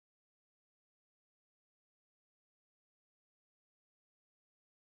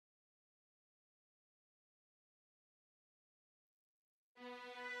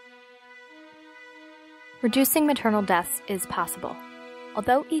Reducing maternal deaths is possible.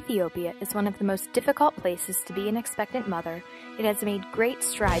 Although Ethiopia is one of the most difficult places to be an expectant mother, it has made great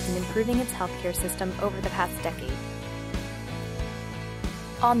strides in improving its healthcare system over the past decade.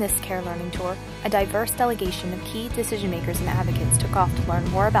 On this Care Learning Tour, a diverse delegation of key decision-makers and advocates took off to learn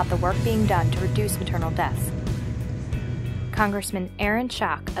more about the work being done to reduce maternal deaths. Congressman Aaron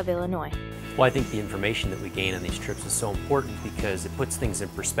Schock of Illinois. Well, I think the information that we gain on these trips is so important because it puts things in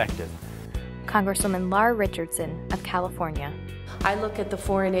perspective. Congresswoman Laura Richardson of California. I look at the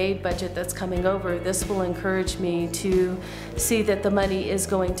foreign aid budget that's coming over. This will encourage me to see that the money is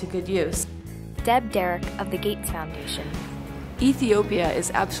going to good use. Deb Derrick of the Gates Foundation. Ethiopia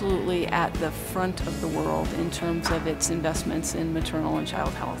is absolutely at the front of the world in terms of its investments in maternal and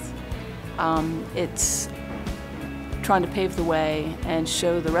child health. It's trying to pave the way and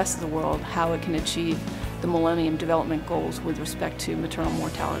show the rest of the world how it can achieve the Millennium Development Goals with respect to maternal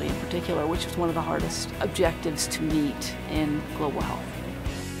mortality in particular, which is one of the hardest objectives to meet in global health.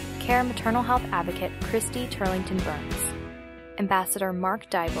 CARE maternal health advocate Christy Turlington-Burns, Ambassador Mark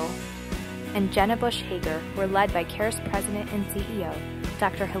Dybel, and Jenna Bush Hager were led by CARE's president and CEO,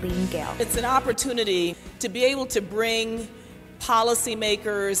 Dr. Helene Gale. It's an opportunity to be able to bring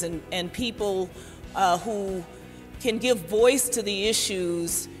policymakers and people who can give voice to the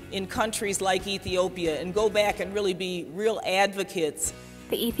issues in countries like Ethiopia and go back and really be real advocates.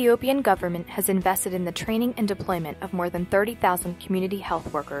 The Ethiopian government has invested in the training and deployment of more than 30,000 community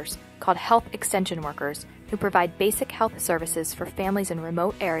health workers, called health extension workers, who provide basic health services for families in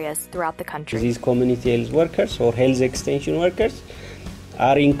remote areas throughout the country. These community health workers or health extension workers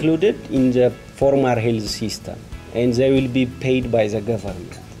are included in the formal health system and they will be paid by the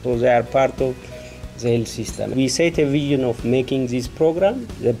government. So they are part of the health system. We set a vision of making this program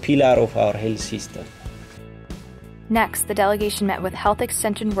the pillar of our health system. Next, the delegation met with health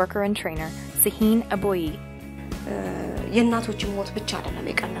extension worker and trainer Saheen Aboyi. የእናቶች ሞት ብቻ አይደለም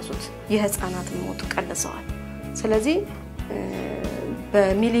የቀነሱት የህፃናት ሞት ቀንሰዋል ስለዚህ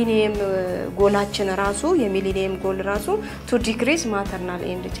በሚሊኒየም ጎላችን ራሱ የሚሊኒየም ጎል ራሱ to decrease maternal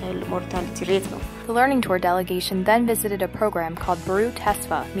and child mortality rate ነው. The Learning Tour delegation then visited a program called Baru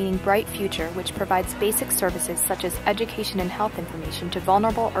Tesfa, meaning Bright Future, which provides basic services such as education and health information to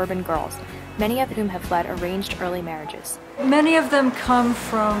vulnerable urban girls, many of whom have led arranged early marriages. Many of them come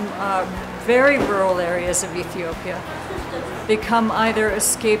from very rural areas of Ethiopia. They come either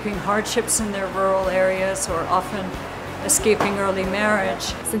escaping hardships in their rural areas or often escaping early marriage.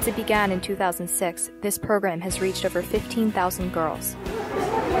 Since it began in 2006, this program has reached over 15,000 girls.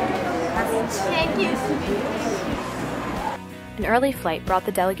 Thank you. An early flight brought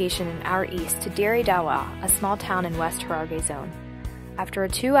the delegation an hour east to Dire Dawa, a small town in West Hararge zone. After a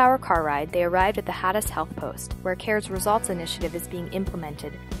 2-hour car ride, they arrived at the Hadas Health Post, where CARE's Results Initiative is being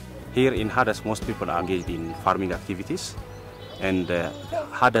implemented. Here in Hadas, most people are engaged in farming activities, and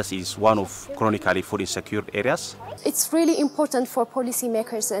Hadas is one of chronically food insecure areas. It's really important for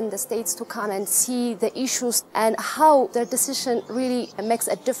policymakers in the states to come and see the issues and how their decision really makes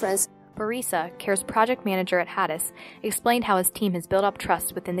a difference. Barisa, CARE's project manager at Hadas, explained how his team has built up trust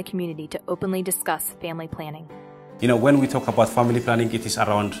within the community to openly discuss family planning. You know, when we talk about family planning, it is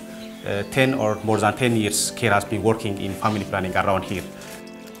around 10 or more than 10 years CARE has been working in family planning around here.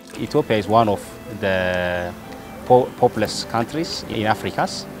 Ethiopia is one of the populous countries in Africa,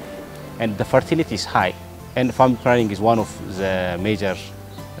 and the fertility is high. And family planning is one of the major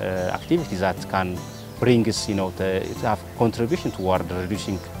activities that can bring us, to have contribution toward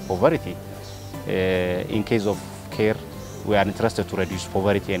reducing poverty. In case of CARE, we are interested to reduce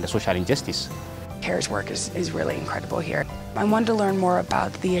poverty and social injustice. CARE's work is really incredible here. I wanted to learn more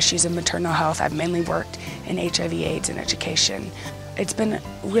about the issues of maternal health. I've mainly worked in HIV/AIDS and education. It's been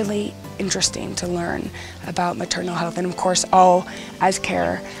really interesting to learn about maternal health, and of course all, as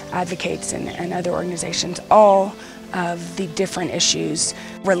CARE advocates and other organizations, all of the different issues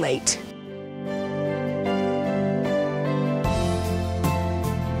relate.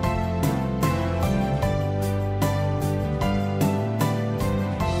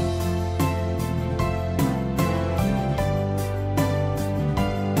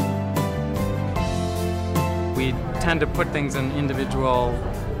 We tend to put things in individual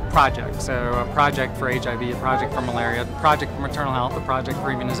projects. So a project for HIV, a project for malaria, a project for maternal health, a project for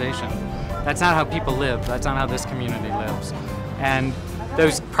immunization. That's not how people live. That's not how this community lives. And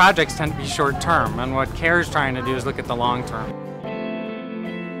those projects tend to be short term. And what CARE is trying to do is look at the long term.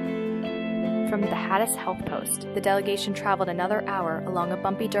 From the Hadas Health Post, the delegation traveled another hour along a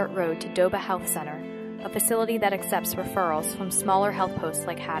bumpy dirt road to Doba Health Center, a facility that accepts referrals from smaller health posts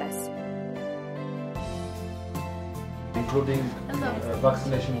like Hadas. including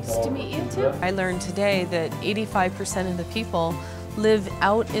vaccination. Nice to meet you too. I learned today that 85% of the people live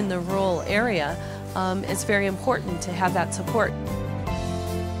out in the rural area. It's very important to have that support.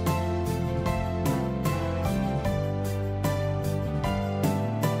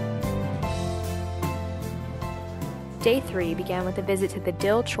 Day 3 began with a visit to the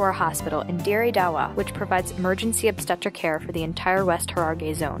Dil Chor Hospital in Dire Dawa, which provides emergency obstetric care for the entire West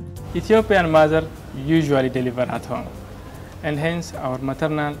Hararghe zone. Ethiopian mothers usually deliver at home, and hence our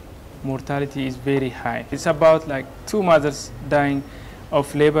maternal mortality is very high. It's about like 2 mothers dying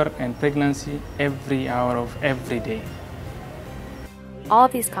of labor and pregnancy every hour of every day. All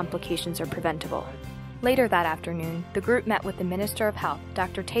of these complications are preventable. Later that afternoon, the group met with the Minister of Health,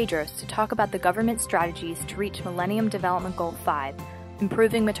 Dr. Tedros, to talk about the government strategies to reach Millennium Development Goal 5,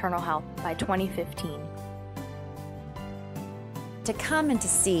 improving maternal health by 2015. To come and to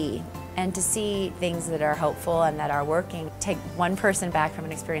see things that are hopeful and that are working, take one person back from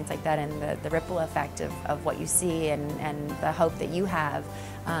an experience like that and the ripple effect of what you see and the hope that you have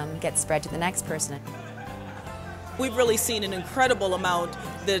gets spread to the next person. We've really seen an incredible amount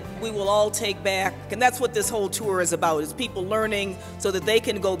that we will all take back, and that's what this whole tour is about, is people learning so that they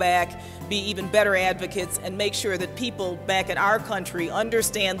can go back, be even better advocates, and make sure that people back in our country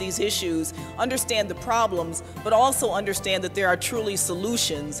understand these issues, understand the problems, but also understand that there are truly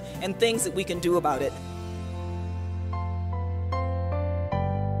solutions and things that we can do about it.